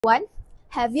One,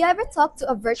 have you ever talked to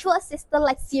a virtual assistant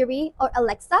like Siri or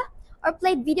Alexa, or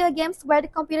played video games where the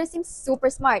computer seems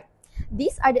super smart?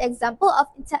 These are the example of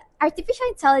artificial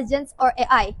intelligence or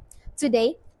AI.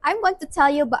 Today, I'm going to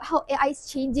tell you about how AI is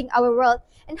changing our world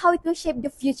and how it will shape the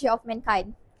future of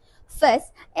mankind.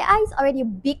 First, AI is already a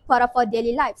big part of our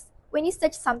daily lives. When you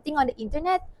search something on the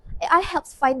internet, AI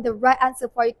helps find the right answer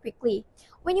for you quickly.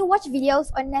 When you watch videos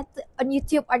on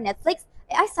YouTube or Netflix,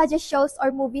 AI suggests shows or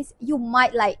movies you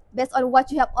might like based on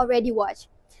what you have already watched.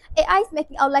 AI is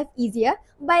making our life easier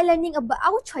by learning about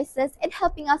our choices and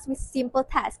helping us with simple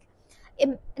tasks.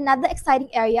 Another exciting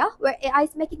area where AI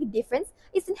is making a difference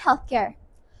is in healthcare.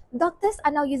 Doctors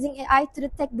are now using AI to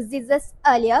detect diseases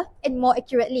earlier and more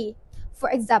accurately. For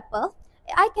example,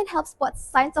 AI can help spot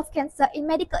signs of cancer in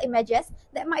medical images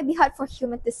that might be hard for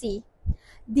humans to see.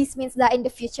 This means that in the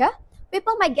future,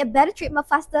 people might get better treatment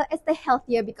faster and stay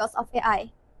healthier because of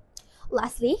AI.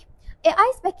 Lastly,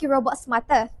 AI is making robots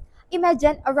smarter.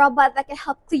 Imagine a robot that can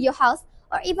help clean your house,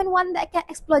 or even one that can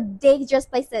explore dangerous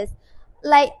places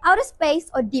like outer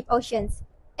space or deep oceans.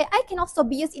 AI can also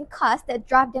be used in cars that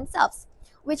drive themselves,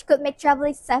 which could make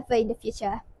traveling safer in the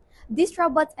future. These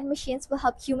robots and machines will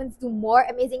help humans do more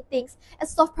amazing things and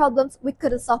solve problems we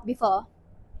couldn't solve before.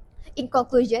 In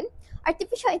conclusion,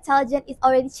 artificial intelligence is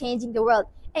already changing the world,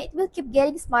 and it will keep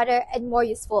getting smarter and more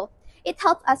useful. It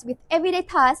helps us with everyday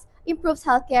tasks, improves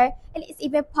healthcare, and is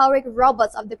even powering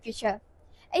robots of the future.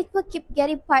 And it will keep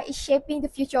getting part in shaping the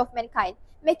future of mankind,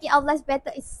 making our lives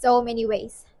better in so many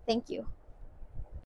ways. Thank you.